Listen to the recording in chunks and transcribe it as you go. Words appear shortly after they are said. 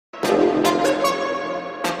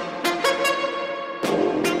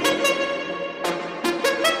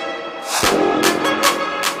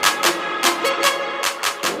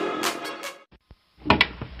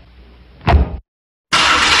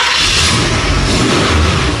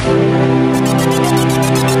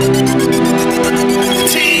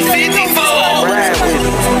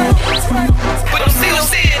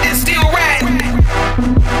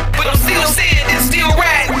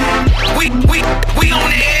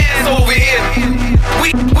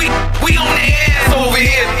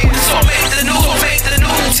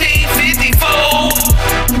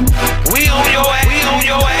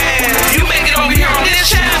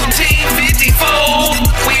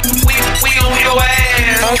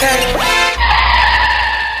Okay?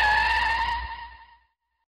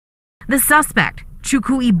 The suspect,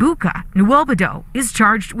 Chukwuebuka Nwobodo, is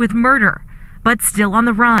charged with murder, but still on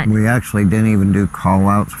the run. We actually didn't even do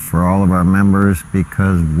call-outs for all of our members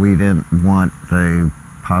because we didn't want the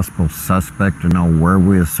possible suspect to know where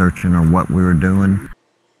we were searching or what we were doing.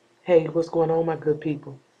 Hey, what's going on, my good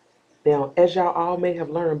people? Now, as y'all all may have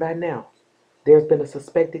learned by now, there's been a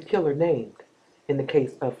suspected killer named in the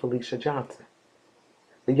case of Felicia Johnson,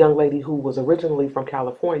 the young lady who was originally from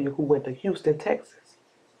California who went to Houston, Texas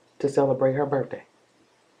to celebrate her birthday.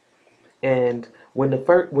 And when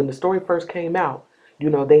the story first came out,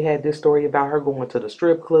 they had this story about her going to the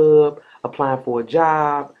strip club, applying for a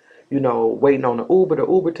job, waiting on the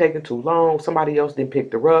Uber taking too long. Somebody else then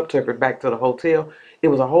picked her up, took her back to the hotel. It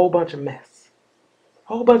was a whole bunch of mess.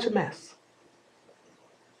 Whole bunch of mess.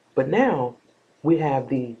 But now we have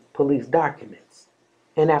the police documents.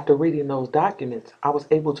 And after reading those documents, I was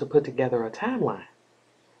able to put together a timeline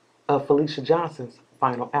of Felicia Johnson's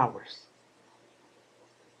final hours.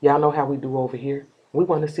 Y'all know how we do over here. We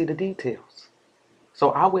want to see the details. So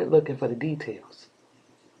I went looking for the details.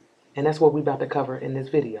 And that's what we're about to cover in this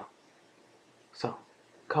video. So,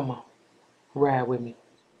 come on, ride with me.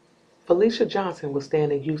 Felicia Johnson was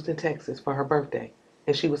staying in Houston, Texas for her birthday.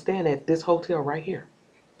 And she was staying at this hotel right here,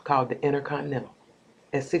 called the Intercontinental,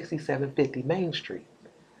 at 6750 Main Street.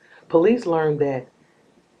 Police learned that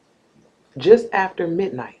just after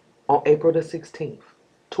midnight on April the 16th,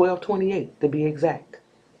 12:28 to be exact,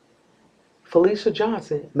 Felicia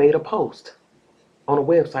Johnson made a post on a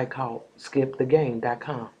website called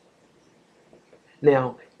skipthegame.com.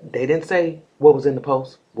 Now, they didn't say what was in the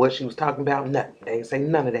post, what she was talking about, nothing. They didn't say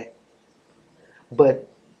none of that. But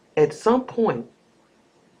at some point,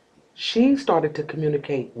 she started to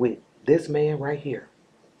communicate with this man right here,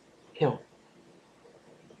 him.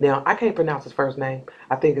 Now, I can't pronounce his first name.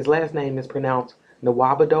 I think his last name is pronounced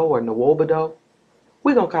nwobodo or nwobodo.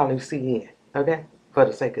 We're going to call him CN, okay, for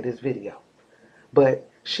the sake of this video. But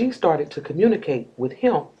she started to communicate with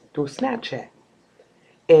him through Snapchat.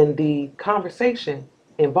 And the conversation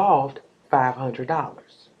involved $500.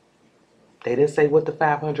 They didn't say what the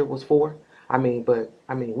 $500 was for.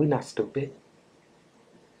 We're not stupid.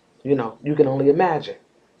 You can only imagine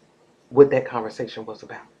what that conversation was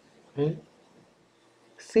about.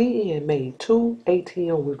 CN made 2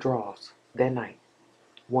 ATM withdrawals that night.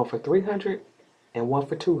 One for $300 and one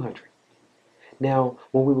for $200. Now,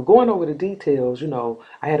 when we were going over the details,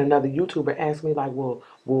 I had another YouTuber ask me like, well,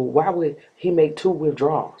 why would he make 2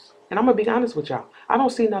 withdrawals? And I'm going to be honest with y'all. I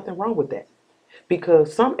don't see nothing wrong with that.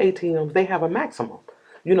 Because some ATMs, they have a maximum.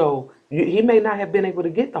 He may not have been able to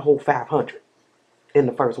get the whole 500 in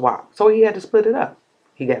the first while. So he had to split it up.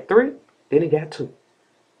 He got 3, then he got 2.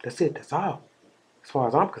 That's it. That's all, as far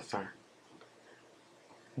as I'm concerned.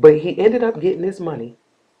 But he ended up getting this money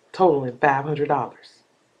totaling $500.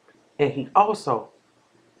 And he also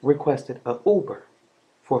requested an Uber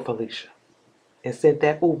for Felicia and sent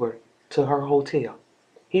that Uber to her hotel.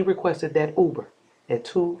 He requested that Uber at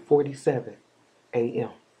 2:47 a.m.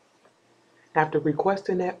 After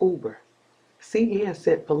requesting that Uber, CN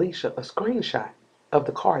sent Felicia a screenshot of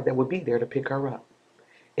the car that would be there to pick her up.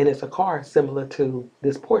 And it's a car similar to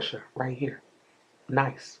this Porsche right here.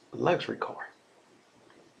 Nice luxury car.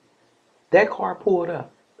 That car pulled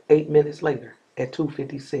up 8 minutes later at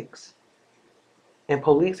 2:56. And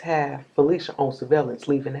police have Felicia on surveillance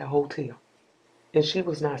leaving that hotel. And she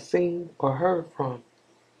was not seen or heard from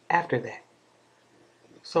after that.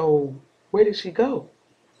 So where did she go?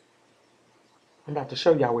 I'm about to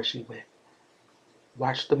show y'all where she went.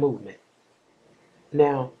 Watch the movement.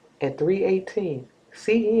 Now, at 3:18,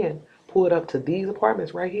 CN pulled up to these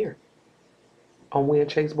apartments right here on Wind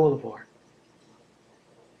Chase Boulevard.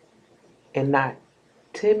 And not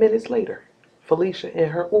 10 minutes later, Felicia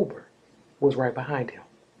and her Uber was right behind him.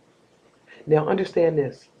 Now understand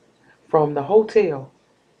this. From the hotel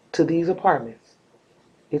to these apartments,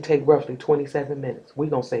 it takes roughly 27 minutes. We're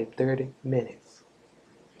going to say 30 minutes.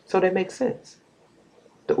 So that makes sense.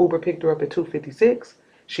 The Uber picked her up at 2:56.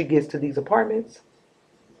 She gets to these apartments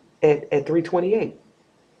at 3:28.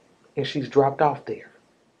 And she's dropped off there.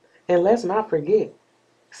 And let's not forget,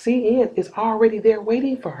 CN is already there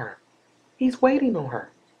waiting for her. He's waiting on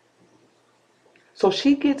her. So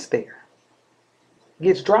she gets there,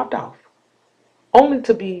 gets dropped off, only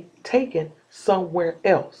to be taken somewhere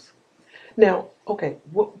else. Now, okay,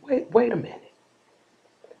 wait a minute.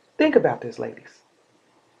 Think about this, ladies.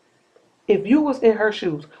 If you was in her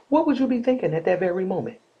shoes, what would you be thinking at that very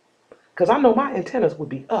moment? Because I know my antennas would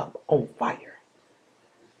be up on fire.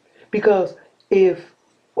 Because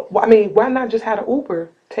why not just have an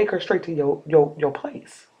Uber take her straight to your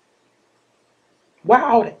place. Why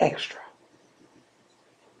all the extra?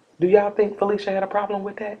 Do y'all think Felicia had a problem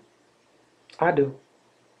with that? I do.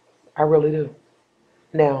 I really do.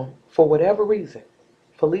 Now, for whatever reason,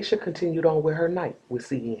 Felicia continued on with her night with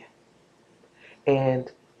CN.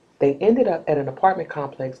 And they ended up at an apartment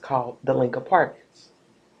complex called the Link Apartments.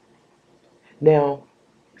 Now,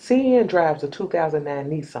 CN drives a 2009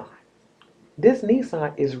 Nissan. This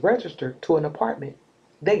Nissan is registered to an apartment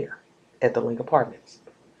there at the Link Apartments.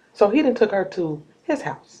 So he then took her to his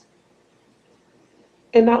house.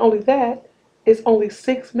 And not only that, it's only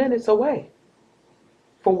 6 minutes away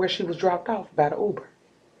from where she was dropped off by the Uber.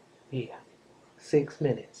 Yeah, 6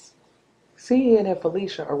 minutes. CN and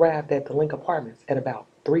Felicia arrived at the Link Apartments at about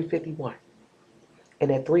 3:51.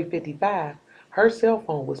 And at 3:55, her cell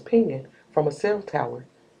phone was pinging from a cell tower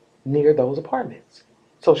near those apartments.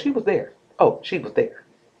 So she was there. Oh, she was there.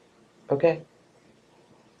 Okay?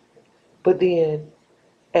 But then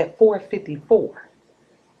at 4:54,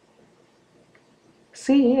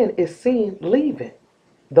 CN is seen leaving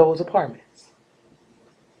those apartments.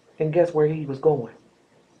 And guess where he was going?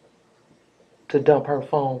 To dump her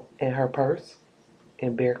phone and her purse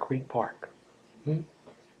in Bear Creek Park.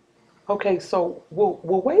 Okay, so, well,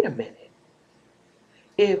 wait a minute.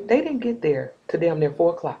 If they didn't get there to damn near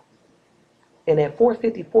 4 o'clock, and at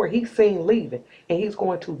 4:54 he's seen leaving, and he's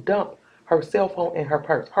going to dump her cell phone and her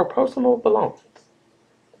purse, her personal belongings,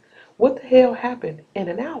 what the hell happened in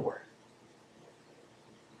an hour?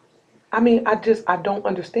 I mean, I don't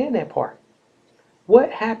understand that part.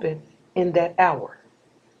 What happened in that hour?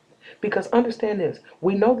 Because understand this,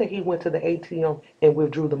 we know that he went to the ATM and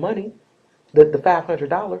withdrew the money, the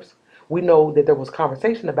 $500. We know that there was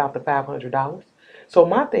conversation about the $500. So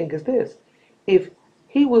my thing is this, if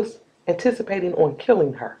he was anticipating on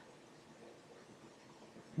killing her,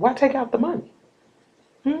 why take out the money?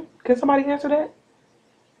 Can somebody answer that?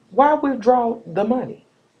 Why withdraw the money?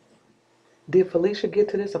 Did Felicia get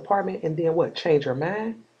to this apartment and then what, change her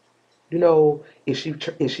mind? Is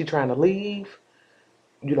she trying to leave?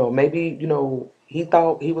 Maybe, he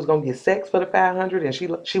thought he was going to get sex for the 500 and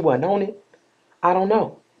she wasn't on it. I don't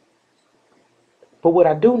know. But what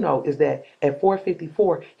I do know is that at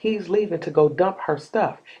 4:54, he's leaving to go dump her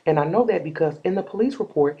stuff. And I know that because in the police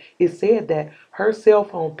report, it said that her cell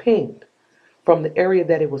phone pinged from the area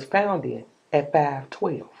that it was found in at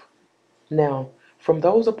 5:12. Now, from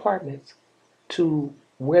those apartments to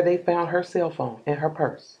where they found her cell phone and her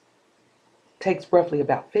purse takes roughly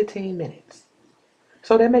about 15 minutes.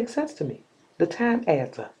 So that makes sense to me. The time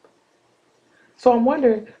adds up. So I'm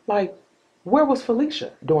wondering, where was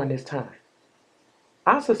Felicia during this time?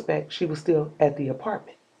 I suspect she was still at the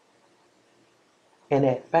apartment. And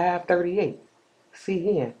at 5:38,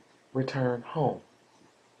 CN returned home.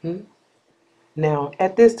 Now,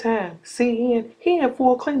 at this time, CN, he in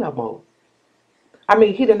full cleanup mode. I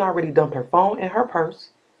mean, he done already dumped her phone and her purse.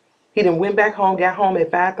 He done went back home, got home at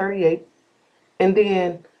 5:38, and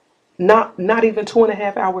then not even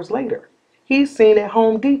 2.5 hours later, he's seen at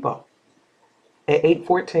Home Depot at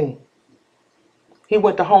 8:14. He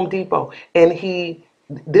went to Home Depot, and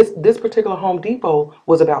this particular Home Depot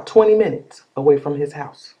was about 20 minutes away from his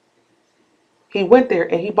house. He went there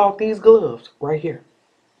and he bought these gloves right here.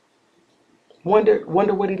 Wonder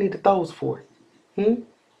what he needed those for.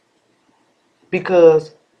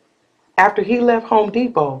 Because after he left Home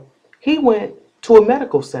Depot, he went to a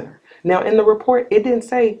medical center. Now, in the report, it didn't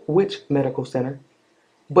say which medical center,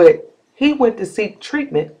 but he went to seek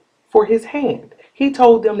treatment for his hand. He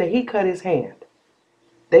told them that he cut his hand.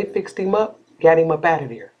 They fixed him up, got him up out of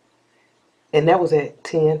there. And that was at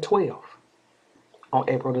 10:12 on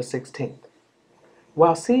April the 16th.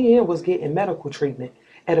 While CN was getting medical treatment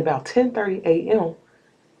at about 10:30 a.m.,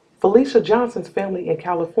 Felicia Johnson's family in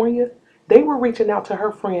California, they were reaching out to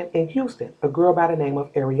her friend in Houston, a girl by the name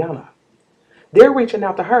of Ariana. They're reaching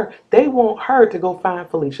out to her. They want her to go find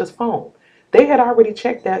Felicia's phone. They had already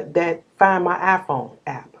checked that Find My iPhone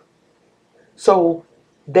app. So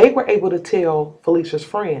they were able to tell Felicia's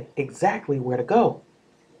friend exactly where to go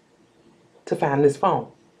to find this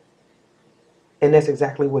phone. And that's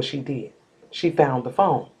exactly what she did. She found the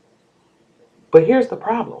phone. But here's the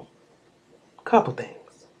problem. Couple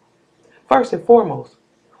things. First and foremost,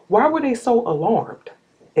 why were they so alarmed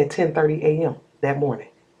at 10:30 a.m. that morning?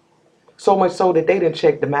 So much so that they didn't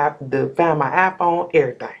check the Find My iPhone,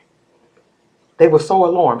 everything. They were so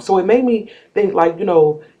alarmed. So it made me think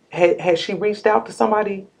had she reached out to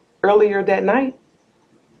somebody earlier that night?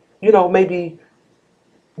 Maybe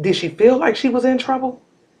did she feel like she was in trouble?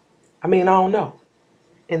 I mean, I don't know.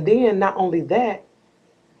 And then not only that,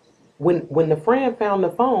 when the friend found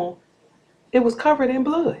the phone, It was covered in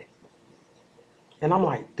blood. And I'm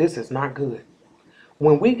like, this is not good.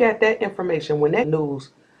 When we got that information, when that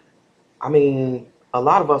news, I mean, a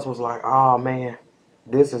lot of us was like, oh man,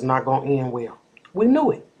 this is not going to end well. We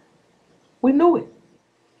knew it. We knew it.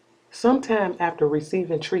 Sometime after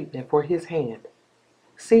receiving treatment for his hand,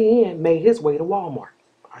 CN made his way to Walmart.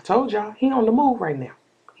 I told y'all, he on the move right now.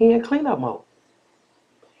 He in cleanup mode.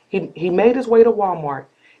 He made his way to Walmart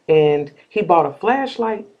and he bought a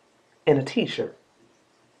flashlight and a t-shirt.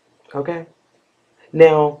 Okay?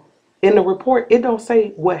 Now, in the report, it don't say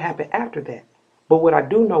what happened after that. But what I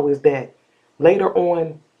do know is that later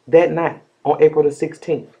on that night, on April the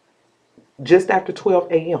 16th, just after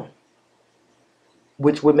 12 a.m.,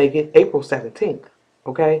 which would make it April 17th,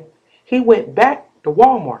 okay, he went back to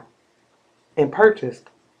Walmart and purchased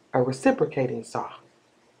a reciprocating saw.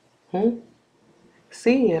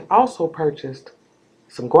 CN also purchased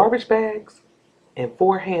some garbage bags and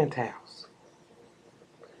 4 hand towels.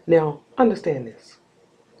 Now, understand this.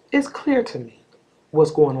 It's clear to me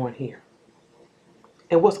what's going on here.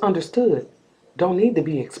 And what's understood don't need to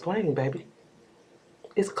be explained, baby.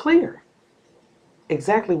 It's clear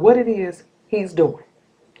exactly what it is he's doing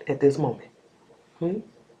at this moment.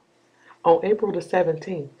 On April the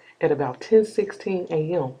 17th, at about 10:16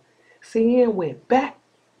 a.m., CN went back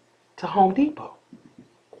to Home Depot.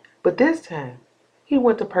 But this time, he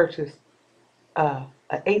went to purchase an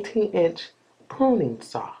 18-inch pruning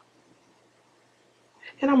saw.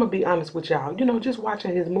 And I'm going to be honest with y'all, just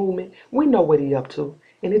watching his movement, we know what he's up to.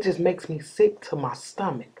 And it just makes me sick to my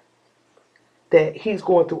stomach that he's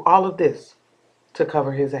going through all of this to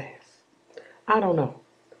cover his ass. I don't know.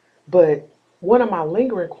 But one of my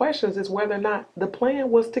lingering questions is whether or not the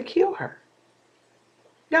plan was to kill her.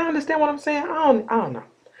 Y'all understand what I'm saying? I don't know.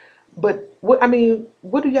 But what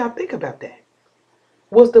do y'all think about that?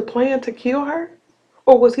 Was the plan to kill her?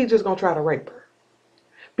 Or was he just going to try to rape her?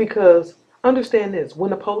 Because understand this,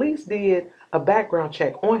 when the police did a background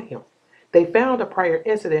check on him, they found a prior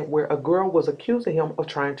incident where a girl was accusing him of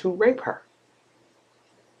trying to rape her.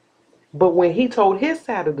 But when he told his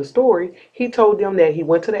side of the story, he told them that he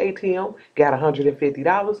went to the ATM, got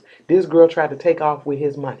 $150. This girl tried to take off with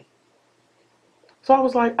his money. So I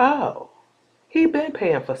was like, oh, he been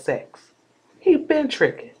paying for sex. He been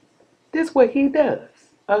tricking. This what he does,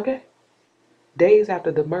 okay? Days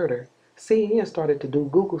after the murder, CN started to do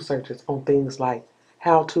Google searches on things like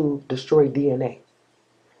how to destroy DNA.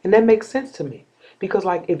 And that makes sense to me because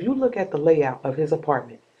like if you look at the layout of his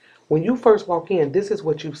apartment, when you first walk in, this is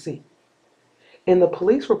what you see. In the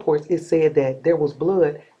police reports, it said that there was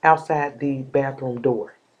blood outside the bathroom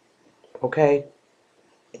door, okay,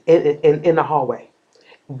 in the hallway.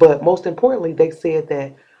 But most importantly, they said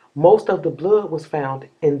that most of the blood was found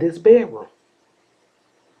in this bedroom.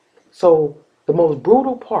 So the most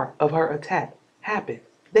brutal part of her attack happened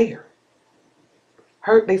there.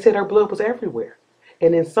 They said her blood was everywhere.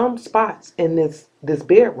 And in some spots in this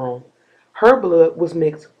bedroom, her blood was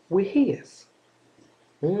mixed with his.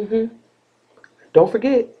 Don't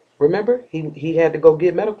forget, remember, he had to go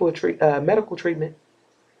get medical treatment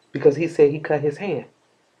because he said he cut his hand.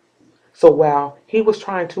 So while he was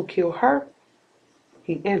trying to kill her,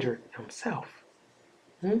 he injured himself.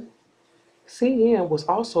 CN was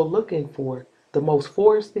also looking for the most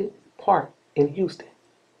forested part in Houston.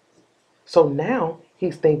 So now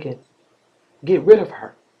he's thinking, get rid of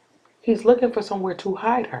her. He's looking for somewhere to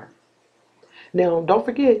hide her. Now, don't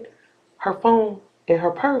forget, her phone and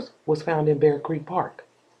her purse was found in Bear Creek Park.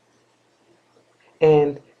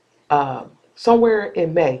 And somewhere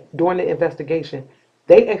in May, during the investigation,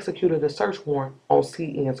 they executed a search warrant on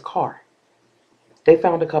CN's car. They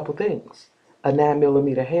found a couple things. A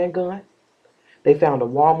 9mm handgun. They found a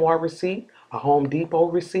Walmart receipt, a Home Depot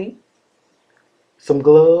receipt, some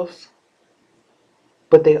gloves.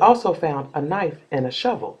 But they also found a knife and a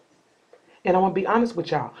shovel. And I'm going to be honest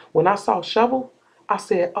with y'all. When I saw shovel, I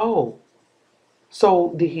said, oh,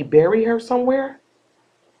 so did he bury her somewhere?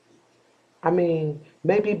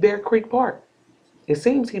 Maybe Bear Creek Park. It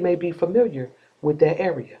seems he may be familiar with that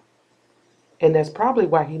area. And that's probably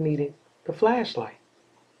why he needed the flashlight.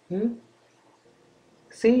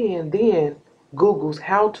 CN then Googles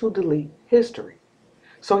how to delete history.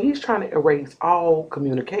 So he's trying to erase all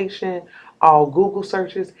communication, all Google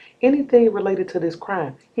searches, anything related to this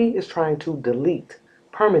crime, he is trying to delete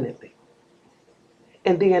permanently.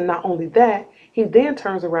 And then not only that, he then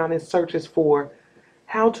turns around and searches for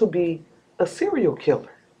how to be a serial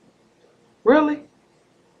killer. Really?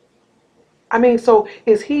 So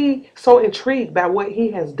is he so intrigued by what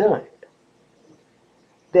he has done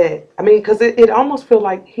that, because it almost feels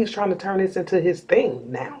like he's trying to turn this into his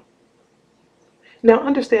thing now. Now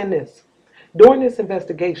understand this. During this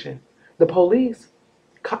investigation, the police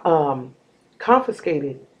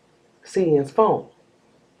confiscated CN's phone.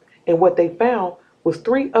 And what they found was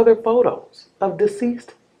 3 other photos of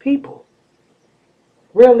deceased people.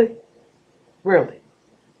 Really? Really?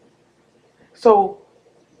 So,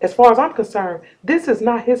 as far as I'm concerned, this is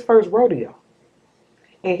not his first rodeo.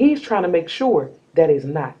 And he's trying to make sure that is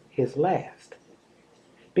not his last.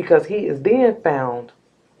 Because he is then found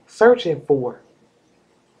searching for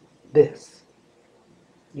this.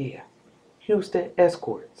 Yeah. Houston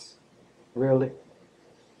escorts. Really?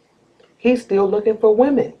 He's still looking for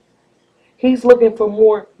women. He's looking for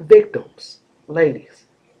more victims. Ladies,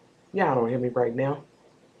 y'all don't hear me right now.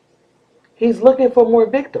 He's looking for more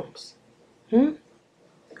victims.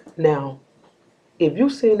 Now, if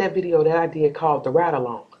you've seen that video that I did called The Ride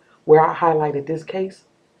Along, where I highlighted this case,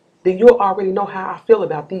 then you'll already know how I feel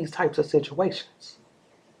about these types of situations.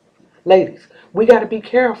 Ladies, we got to be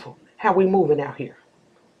careful how we moving out here.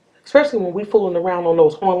 Especially when we fooling around on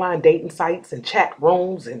those online dating sites and chat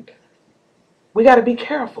rooms, and we got to be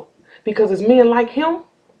careful because it's men like him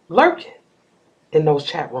lurking in those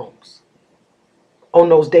chat rooms, on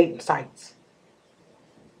those dating sites.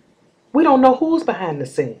 We don't know who's behind the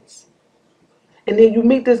scenes. And then you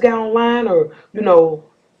meet this guy online, or, and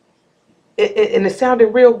it's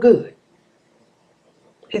sounding real good.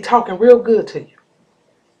 He's talking real good to you.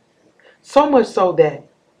 So much so that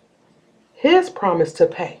his promise to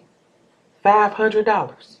pay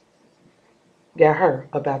 $500 got her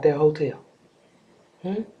about that hotel.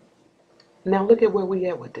 Now look at where we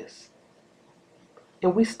at with this.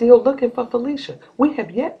 And we still looking for Felicia. We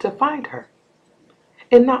have yet to find her.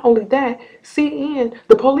 And not only that,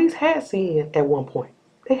 the police had CN at one point.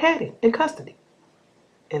 They had him in custody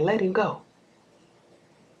and let him go.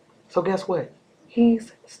 So guess what?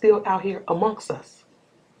 He's still out here amongst us.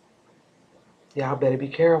 Y'all better be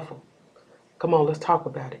careful. Come on, let's talk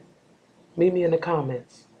about it. Meet me in the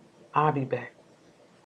comments. I'll be back.